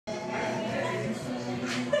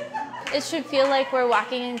It should feel like we're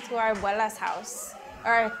walking into our abuela's house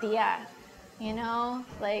or our tia, you know?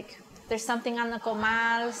 Like there's something on the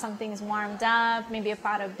comal, something's warmed up, maybe a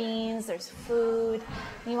pot of beans, there's food.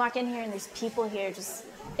 And you walk in here and there's people here just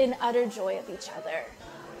in utter joy of each other.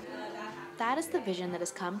 That is the vision that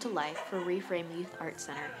has come to life for Reframe Youth Arts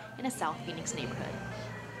Center in a South Phoenix neighborhood.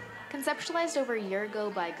 Conceptualized over a year ago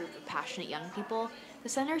by a group of passionate young people, the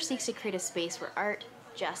center seeks to create a space where art,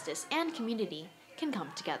 justice, and community can come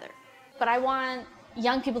together. But I want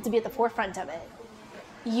young people to be at the forefront of it.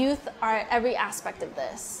 Youth are at every aspect of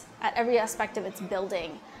this, at every aspect of its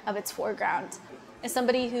building, of its foreground. As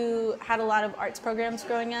somebody who had a lot of arts programs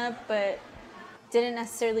growing up, but didn't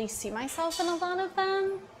necessarily see myself in a lot of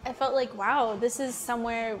them, I felt like, wow, this is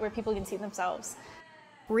somewhere where people can see themselves.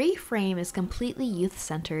 Reframe is completely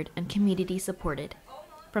youth-centered and community-supported.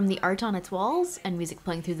 From the art on its walls and music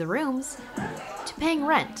playing through the rooms, to paying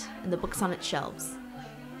rent and the books on its shelves.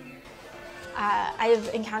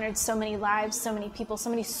 I've encountered so many lives, so many people,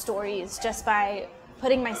 so many stories just by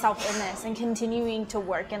putting myself in this and continuing to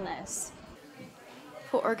work in this.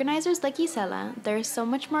 For organizers like Gisela, there is so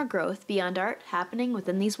much more growth beyond art happening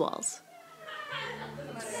within these walls.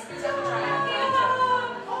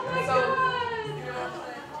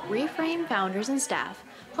 Reframe founders and staff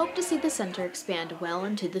hope to see the center expand well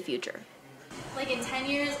into the future. Like in 10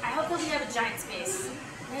 years, I hope that we have a giant space.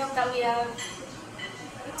 I hope that we have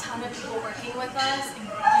a ton of people working with us and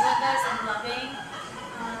growing with us and loving.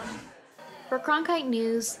 For Cronkite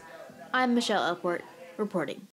News, I'm Michelle Elport, reporting.